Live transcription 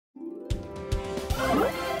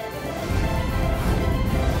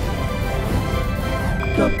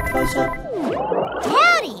Howdy,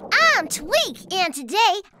 I'm Tweak, and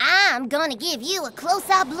today I'm gonna give you a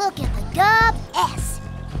close-up look at the Gub S.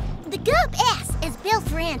 The Gub S is built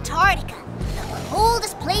for Antarctica, the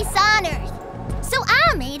coldest place on Earth. So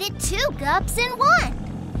I made it 2 Gubs in 1.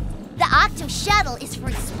 The Octo Shuttle is for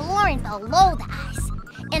exploring below the ice,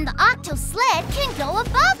 and the Octo Sled can go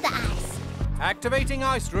above the ice. Activating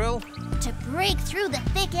ice drill. To break through the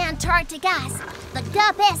thick Antarctic ice, the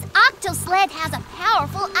Gub S Octo Sled has a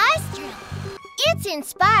powerful ice drill. It's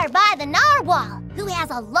inspired by the narwhal, who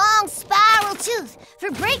has a long spiral tooth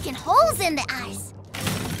for breaking holes in the ice.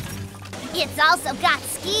 It's also got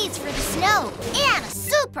skis for the snow and a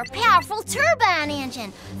super powerful turbine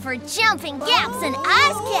engine for jumping gaps and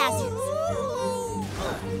ice chasms.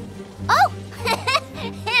 Oh,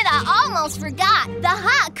 and I almost forgot the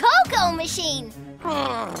hot cocoa machine.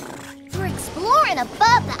 For exploring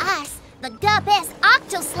above the ice, the Gub S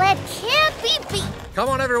Octo Sled can't be beat. Come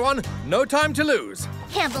on, everyone. No time to lose.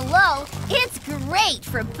 And below, it's great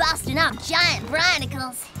for busting up giant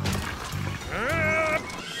barnacles.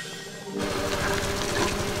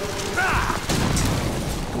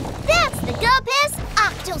 That's the Gub S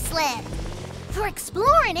Octo Sled. For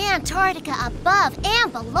exploring Antarctica above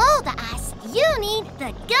and below the ice, you need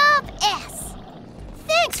the Gub S.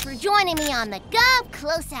 Thanks for joining me on the Gub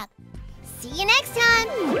Close-Up. See you next time.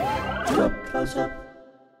 Gub Close-Up.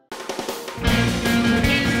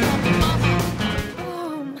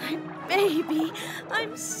 Oh, my baby.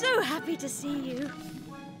 I'm so happy to see you.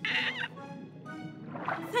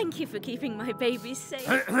 Thank you for keeping my baby safe.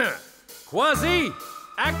 Quasi,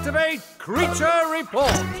 activate creature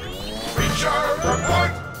report. Creature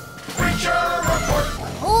report! Creature report!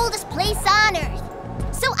 The coldest place on Earth.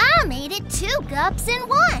 So I made it 2 Gubs in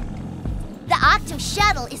 1. The Octo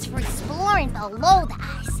Shuttle is for exploring below the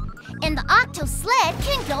ice, and the Octo Sled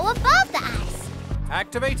can go above the ice.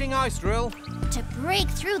 Activating ice drill. To break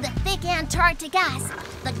through the thick Antarctic ice,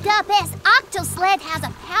 the Gub S Octo Sled has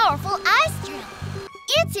a powerful ice drill.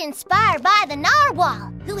 It's inspired by the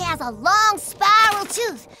narwhal, who has a long spiral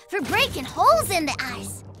tooth for breaking holes in the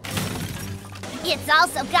ice. It's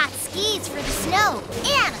also got skis for the snow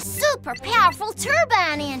and a super powerful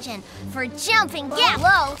turbine engine for jumping gaps.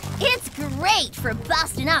 Below, it's great for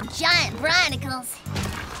busting up giant barnacles.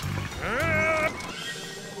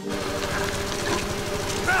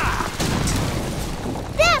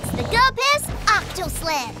 That's the Gub S Octo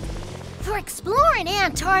Sled. For exploring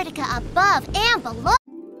Antarctica above and below.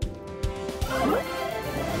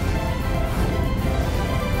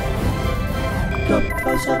 Gub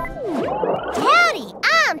Close-Up. Howdy,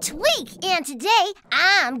 I'm Tweak, and today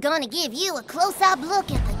I'm gonna give you a close-up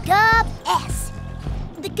look at the Gub S.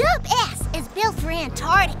 The Gub S is built for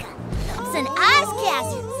Antarctica, and ice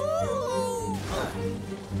chasms.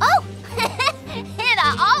 Oh, and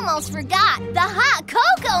I almost forgot the hot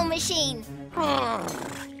cocoa machine.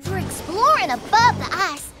 For exploring above the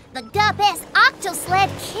ice, the Gub S Octo Sled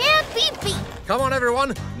can't be beat. Come on,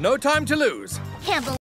 everyone. No time to lose. And